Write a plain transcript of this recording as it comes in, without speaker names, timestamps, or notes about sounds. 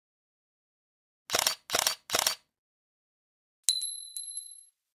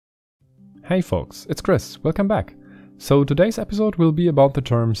Hey folks, it's Chris, welcome back. So today's episode will be about the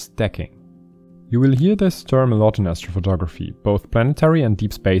term stacking. You will hear this term a lot in astrophotography, both planetary and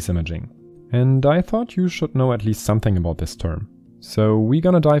deep space imaging. And I thought you should know at least something about this term. So we're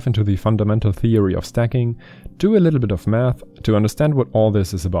gonna dive into the fundamental theory of stacking, do a little bit of math to understand what all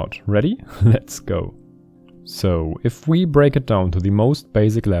this is about. Ready? Let's go. So if we break it down to the most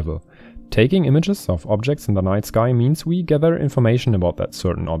basic level, taking images of objects in the night sky means we gather information about that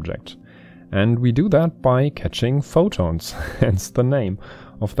certain object. And we do that by catching photons, hence the name,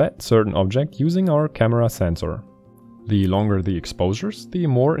 of that certain object using our camera sensor. The longer the exposures, the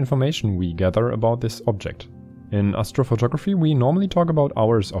more information we gather about this object. In astrophotography we normally talk about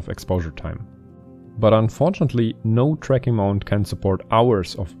hours of exposure time. But unfortunately no tracking mount can support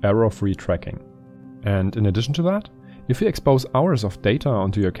hours of error-free tracking. And in addition to that, if you expose hours of data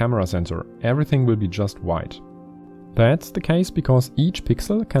onto your camera sensor, everything will be just white. That's the case because each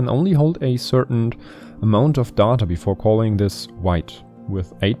pixel can only hold a certain amount of data before calling this white.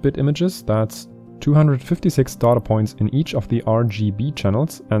 With 8-bit images, that's 256 data points in each of the RGB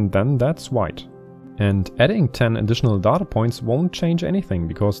channels, and then that's white. And adding 10 additional data points won't change anything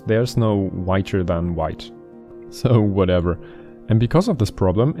because there's no whiter than white. So whatever. And because of this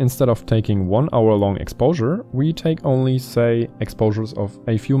problem, instead of taking 1 hour long exposure, we take only, say, exposures of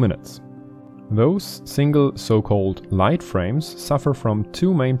a few minutes. Those single so-called light frames suffer from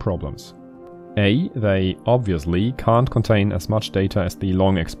two main problems. A, they obviously can't contain as much data as the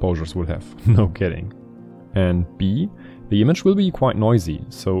long exposures would have, no kidding. And B, the image will be quite noisy,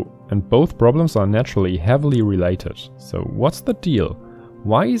 and both problems are naturally heavily related. So what's the deal?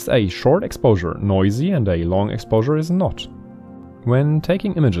 Why is a short exposure noisy and a long exposure is not? When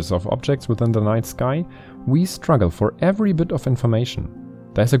taking images of objects within the night sky, we struggle for every bit of information.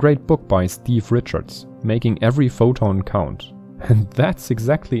 There's a great book by Steve Richards, Making Every Photon Count. And that's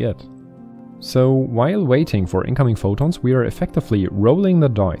exactly it. So while waiting for incoming photons, we are effectively rolling the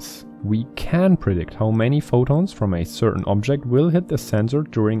dice. We can predict how many photons from a certain object will hit the sensor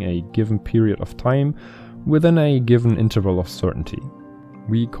during a given period of time within a given interval of certainty.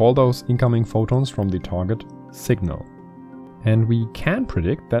 We call those incoming photons from the target signal. And we can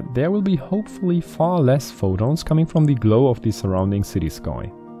predict that there will be hopefully far less photons coming from the glow of the surrounding city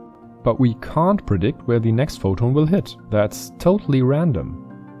sky. But we can't predict where the next photon will hit. That's totally random.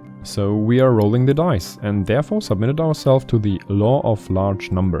 So we are rolling the dice and therefore submitted ourselves to the law of large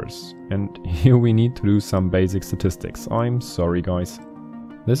numbers. And here we need to do some basic statistics. I'm sorry guys.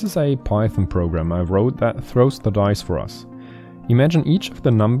 This is a Python program I wrote that throws the dice for us. Imagine each of the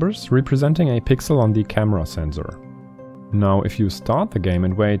numbers representing a pixel on the camera sensor. Now if you start the game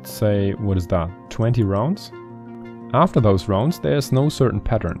and wait, say, 20 rounds? After those rounds there's no certain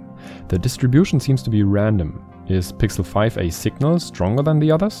pattern. The distribution seems to be random. Is pixel 5 a signal stronger than the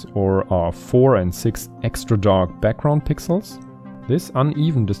others, or are 4 and 6 extra dark background pixels? This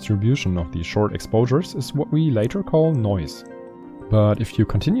uneven distribution of the short exposures is what we later call noise. But if you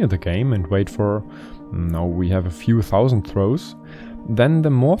continue the game and wait for, now we have a few thousand throws, then the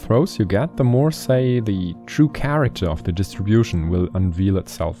more throws you get, the more, say, the true character of the distribution will unveil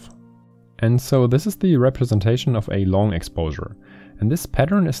itself. And so this is the representation of a long exposure, and this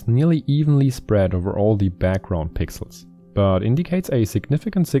pattern is nearly evenly spread over all the background pixels, but indicates a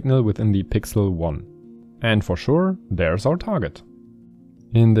significant signal within the pixel 1. And for sure, there's our target.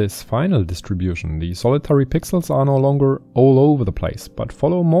 In this final distribution, the solitary pixels are no longer all over the place, but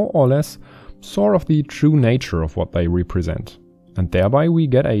follow more or less sort of the true nature of what they represent. And thereby we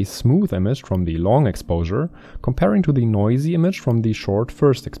get a smooth image from the long exposure comparing to the noisy image from the short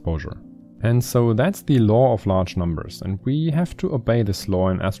first exposure. And so that's the law of large numbers, and we have to obey this law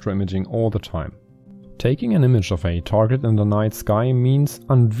in astroimaging all the time. Taking an image of a target in the night sky means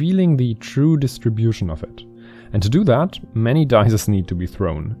unveiling the true distribution of it. And to do that, many dice need to be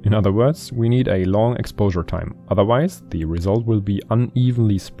thrown. In other words, we need a long exposure time, otherwise the result will be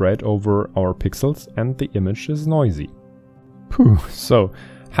unevenly spread over our pixels and the image is noisy. Phew, so,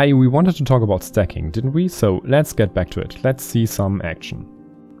 hey, we wanted to talk about stacking, didn't we? So let's get back to it. Let's see some action.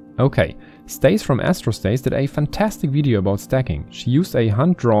 Okay, Stace from Astro did a fantastic video about stacking. She used a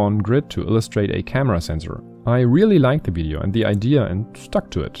hand-drawn grid to illustrate a camera sensor. I really liked the video and the idea and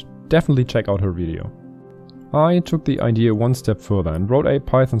stuck to it. Definitely check out her video. I took the idea one step further and wrote a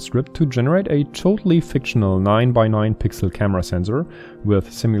Python script to generate a totally fictional 9x9 pixel camera sensor with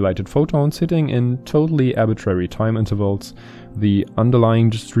simulated photons hitting in totally arbitrary time intervals. The underlying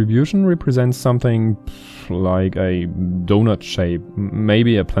distribution represents something like a donut shape,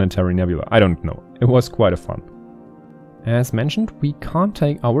 maybe a planetary nebula, I don't know. It was quite a fun. As mentioned, we can't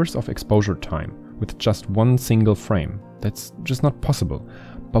take hours of exposure time with just one single frame. That's just not possible.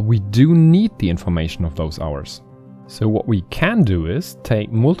 but we do need the information of those hours. So what we can do is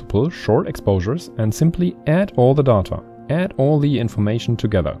take multiple short exposures and simply add all the data, add all the information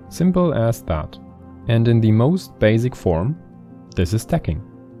together, simple as that. And in the most basic form, this is stacking.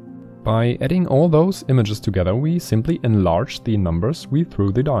 By adding all those images together, we simply enlarge the numbers we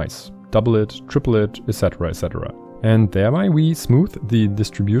threw the dice, double it, triple it, etc, etc. And thereby we smooth the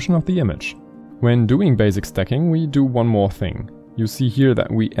distribution of the image. When doing basic stacking, we do one more thing. You see here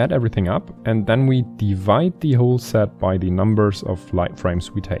that we add everything up and then we divide the whole set by the numbers of light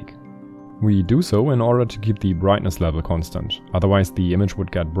frames we take. We do so in order to keep the brightness level constant, otherwise the image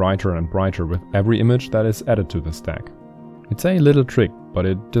would get brighter and brighter with every image that is added to the stack. It's a little trick, but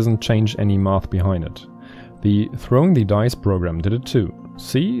it doesn't change any math behind it. The throwing the dice program did it too.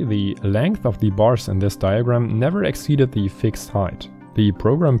 See, the length of the bars in this diagram never exceeded the fixed height. The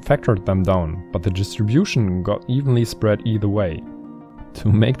program factored them down, but the distribution got evenly spread either way. To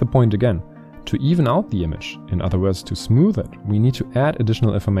make the point again, to even out the image, in other words to smooth it, we need to add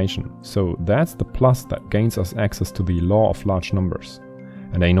additional information. So that's the plus that gains us access to the law of large numbers.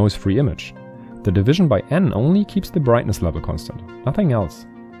 And a noise-free image. The division by n only keeps the brightness level constant, nothing else.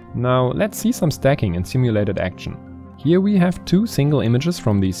 Now let's see some stacking in simulated action. Here we have two single images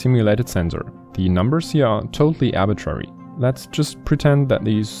from the simulated sensor. The numbers here are totally arbitrary. Let's just pretend that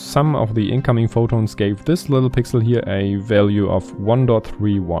the sum of the incoming photons gave this little pixel here a value of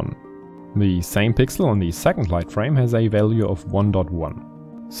 1.31. The same pixel on the second light frame has a value of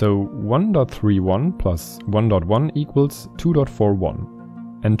 1.1. So 1.31 plus 1.1 equals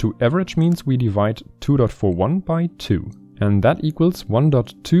 2.41. And to average means we divide 2.41 by 2. And that equals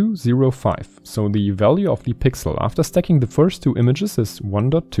 1.205. So the value of the pixel after stacking the first two images is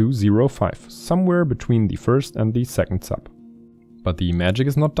 1.205, somewhere between the first and the second sub. But the magic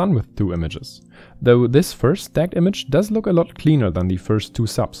is not done with two images. Though this first stacked image does look a lot cleaner than the first two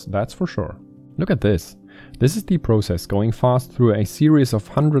subs, that's for sure. Look at this. This is the process going fast through a series of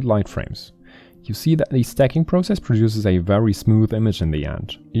 100 light frames. You see that the stacking process produces a very smooth image in the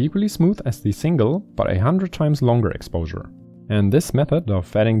end, equally smooth as the single, but 100 times longer exposure. And this method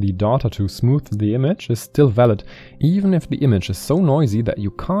of adding the data to smooth the image is still valid, even if the image is so noisy that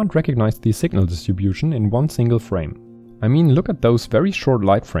you can't recognize the signal distribution in one single frame. I mean, look at those very short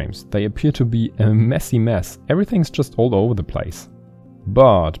light frames, they appear to be a messy mess, everything's just all over the place.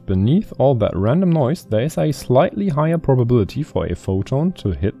 But beneath all that random noise, there is a slightly higher probability for a photon to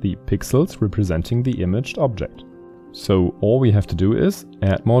hit the pixels representing the imaged object. So all we have to do is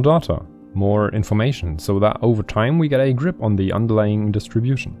add more data, more information, so that over time we get a grip on the underlying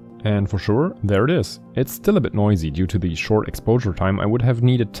distribution. And for sure, there it is. It's still a bit noisy due to the short exposure time. I would have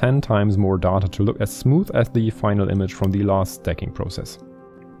needed 10 times more data to look as smooth as the final image from the last stacking process.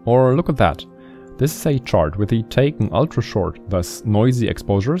 Or look at that. This is a chart with the taken ultra short, thus noisy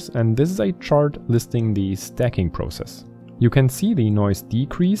exposures, and this is a chart listing the stacking process. You can see the noise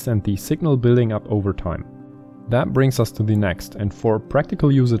decrease and the signal building up over time. That brings us to the next, and for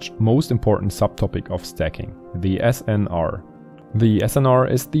practical usage, most important subtopic of stacking, the SNR. The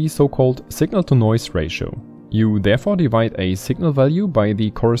SNR is the so-called signal-to-noise ratio. You therefore divide a signal value by the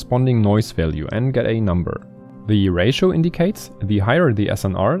corresponding noise value and get a number. The ratio indicates the higher the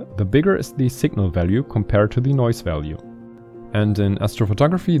SNR, the bigger is the signal value compared to the noise value. And in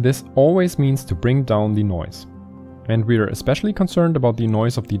astrophotography, this always means to bring down the noise. And we are especially concerned about the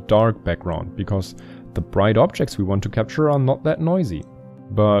noise of the dark background, because the bright objects we want to capture are not that noisy.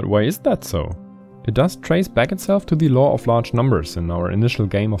 But why is that so? It does trace back itself to the law of large numbers in our initial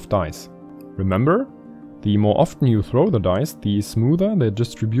game of dice. Remember? The more often you throw the dice, the smoother the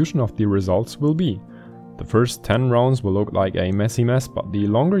distribution of the results will be. The first 10 rounds will look like a messy mess, but the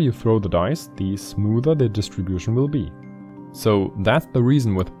longer you throw the dice, the smoother the distribution will be. So that's the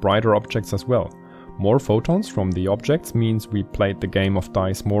reason with brighter objects as well. More photons from the objects means we played the game of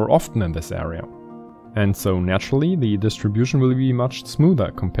dice more often in this area. And so naturally the distribution will be much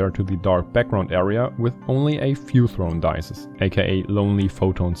smoother compared to the dark background area with only a few thrown dice, aka lonely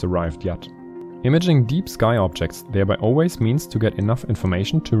photons arrived yet. Imaging deep sky objects thereby always means to get enough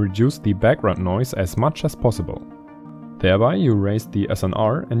information to reduce the background noise as much as possible. Thereby you raise the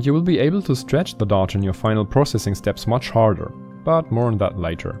SNR and you will be able to stretch the data in your final processing steps much harder, but more on that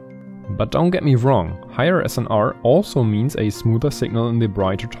later. But don't get me wrong, higher SNR also means a smoother signal in the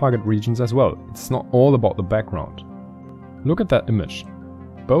brighter target regions as well. It's not all about the background. Look at that image.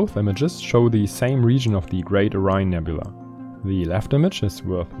 Both images show the same region of the Great Orion Nebula. The left image is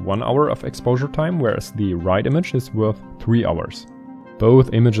worth 1 hour of exposure time, whereas the right image is worth 3 hours.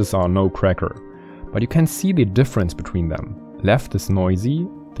 Both images are no cracker, but you can see the difference between them. Left is noisy,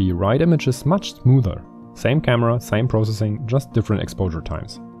 the right image is much smoother. Same camera, same processing, just different exposure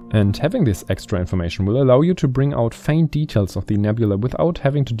times. And having this extra information will allow you to bring out faint details of the nebula without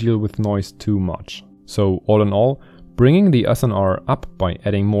having to deal with noise too much. So all in all, bringing the SNR up by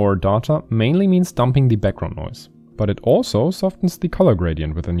adding more data mainly means dumping the background noise, but it also softens the color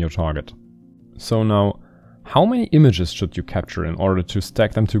gradient within your target. So now, how many images should you capture in order to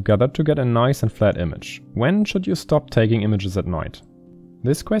stack them together to get a nice and flat image? When should you stop taking images at night?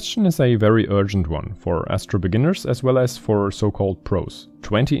 This question is a very urgent one for Astro beginners as well as for so-called pros.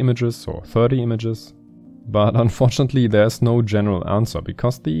 20 images or 30 images? But unfortunately there's no general answer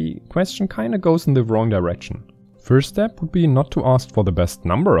because the question kinda goes in the wrong direction. First step would be not to ask for the best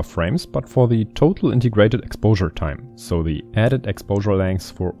number of frames, but for the total integrated exposure time, so the added exposure lengths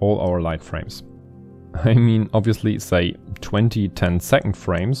for all our light frames. I mean, obviously, say 20 10-second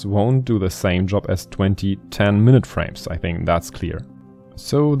frames won't do the same job as 20 10-minute frames, I think that's clear.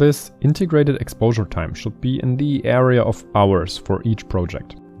 So this integrated exposure time should be in the area of hours for each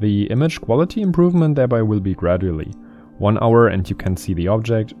project. The image quality improvement thereby will be gradually. 1 hour and you can see the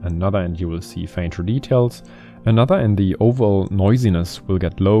object, another and you will see fainter details, another and the overall noisiness will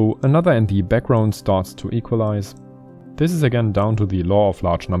get low, another and the background starts to equalize. This is again down to the law of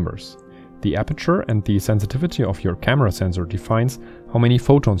large numbers. The aperture and the sensitivity of your camera sensor defines how many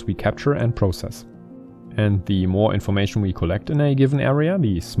photons we capture and process. And the more information we collect in a given area,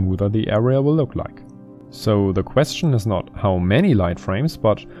 the smoother the area will look like. So the question is not how many light frames,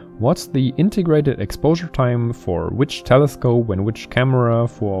 but what's the integrated exposure time for which telescope and which camera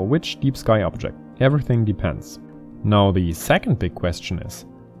for which deep sky object. Everything depends. Now the second big question is,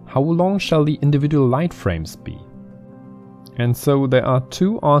 how long shall the individual light frames be? And so there are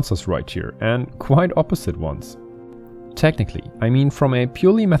two answers right here, and quite opposite ones. Technically, I mean from a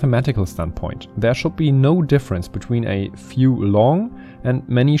purely mathematical standpoint, there should be no difference between a few long and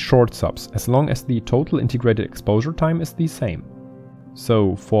many short subs as long as the total integrated exposure time is the same.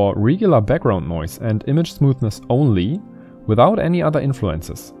 So for regular background noise and image smoothness only, without any other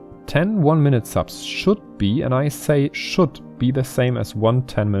influences, 10 1-minute subs should be, and I say should be, the same as one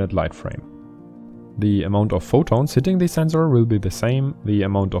 10-minute light frame. The amount of photons hitting the sensor will be the same, the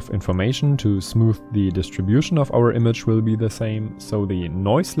amount of information to smooth the distribution of our image will be the same, so the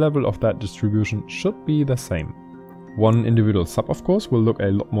noise level of that distribution should be the same. One individual sub of course will look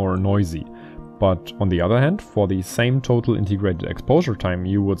a lot more noisy, but on the other hand, for the same total integrated exposure time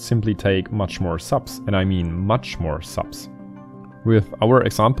you would simply take much more subs, and I mean much more subs. With our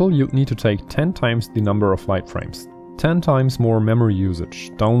example, you'd need to take 10 times the number of light frames. 10 times more memory usage,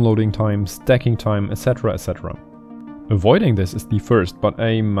 downloading time, stacking time, etc, etc. Avoiding this is the first but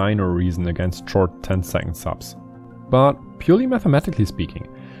a minor reason against short 10-second subs. But purely mathematically speaking,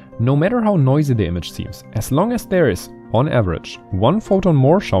 no matter how noisy the image seems, as long as there is, on average, 1 photon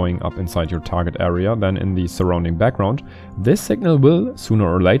more showing up inside your target area than in the surrounding background, this signal will,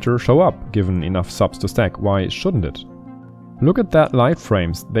 sooner or later, show up, given enough subs to stack. Why shouldn't it? Look at that light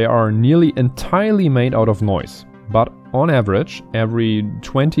frames, they are nearly entirely made out of noise. But on average, every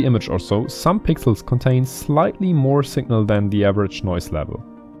 20 images or so, some pixels contain slightly more signal than the average noise level.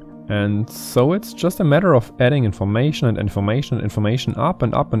 And so it's just a matter of adding information and information and information up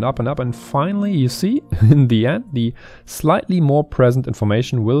and up and up and up, and finally, you see, in the end, the slightly more present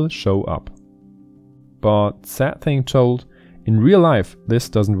information will show up. But sad thing told, in real life this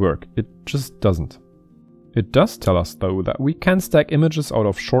doesn't work, it just doesn't. It does tell us though that we can stack images out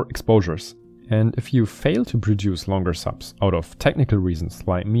of short exposures. And if you fail to produce longer subs out of technical reasons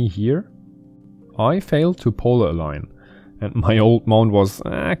like me here, I failed to polar align, and my old mount was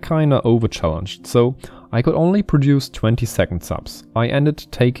kinda over-challenged, so I could only produce 20-second subs. I ended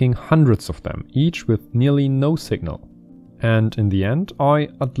taking hundreds of them, each with nearly no signal. And in the end, I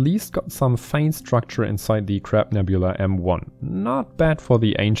at least got some faint structure inside the Crab Nebula M1. Not bad for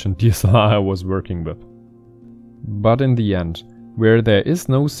the ancient DSLR I was working with. But in the end, where there is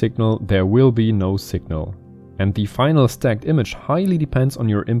no signal, there will be no signal. And the final stacked image highly depends on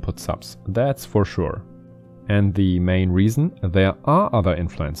your input subs, that's for sure. And the main reason, there are other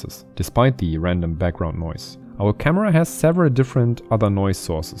influences, despite the random background noise. Our camera has several different other noise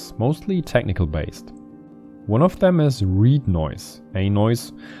sources, mostly technical based. One of them is read noise, a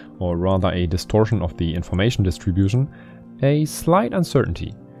noise, or rather a distortion of the information distribution, a slight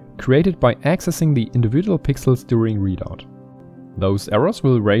uncertainty, created by accessing the individual pixels during readout. Those errors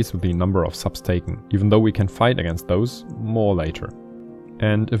will raise with the number of subs taken, even though we can fight against those more later.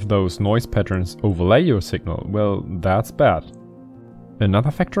 And if those noise patterns overlay your signal, well, that's bad.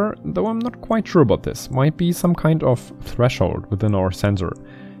 Another factor, though I'm not quite sure about this, might be some kind of threshold within our sensor.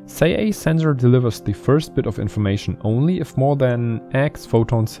 Say a sensor delivers the first bit of information only if more than X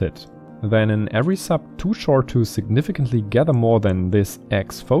photons hit. then in every sub too short to significantly gather more than this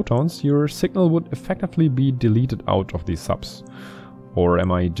X photons, your signal would effectively be deleted out of these subs. Or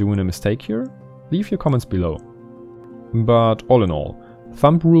am I doing a mistake here? Leave your comments below. But all in all,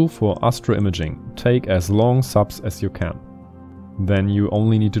 thumb rule for Astro imaging: take as long subs as you can. Then you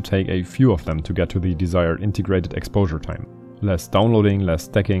only need to take a few of them to get to the desired integrated exposure time. Less downloading, less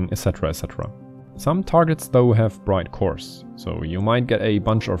stacking, etc, etc. Some targets though have bright cores, so you might get a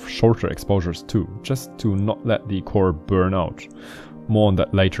bunch of shorter exposures too, just to not let the core burn out. More on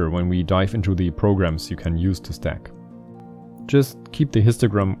that later when we dive into the programs you can use to stack. Just keep the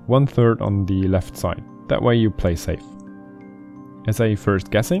histogram 1/3 on the left side, that way you play safe. As a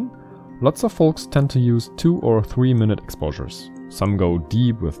first guessing, lots of folks tend to use 2 or 3 minute exposures. Some go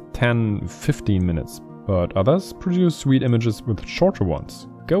deep with 10-15 minutes, but others produce sweet images with shorter ones.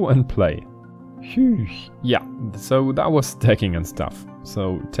 Go and play. Phew. Yeah, so that was stacking and stuff.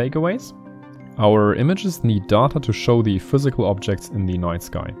 So takeaways? Our images need data to show the physical objects in the night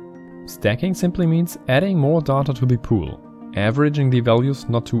sky. Stacking simply means adding more data to the pool, averaging the values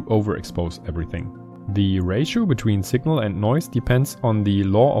not to overexpose everything. The ratio between signal and noise depends on the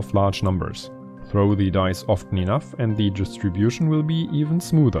law of large numbers. Throw the dice often enough and the distribution will be even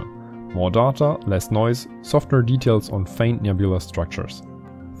smoother. More data, less noise, softer details on faint nebulous structures.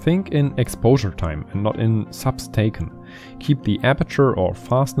 Think in exposure time and not in subs taken. Keep the aperture or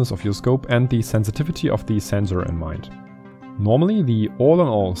fastness of your scope and the sensitivity of the sensor in mind. Normally, the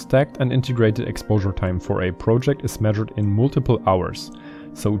all-in-all stacked and integrated exposure time for a project is measured in multiple hours,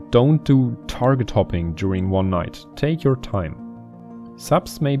 so don't do target hopping during one night. Take your time.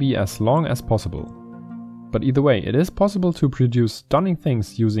 Subs may be as long as possible, but either way, it is possible to produce stunning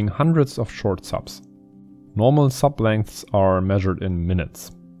things using hundreds of short subs. Normal sub lengths are measured in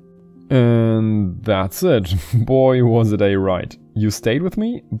minutes. And that's it. Boy, was it a ride. You stayed with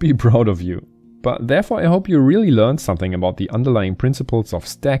me? Be proud of you. But therefore I hope you really learned something about the underlying principles of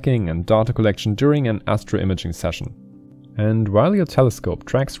stacking and data collection during an astro imaging session. And while your telescope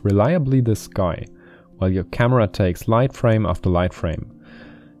tracks reliably the sky, while your camera takes light frame after light frame,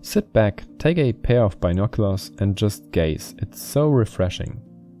 sit back, take a pair of binoculars and just gaze. It's so refreshing.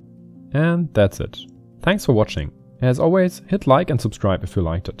 And that's it. Thanks for watching. As always, hit like and subscribe if you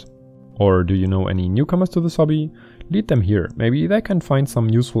liked it. Or do you know any newcomers to this hobby? Lead them here, maybe they can find some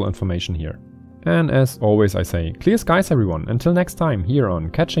useful information here. And as always I say, clear skies everyone, until next time here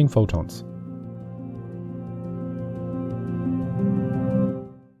on Catching Photons.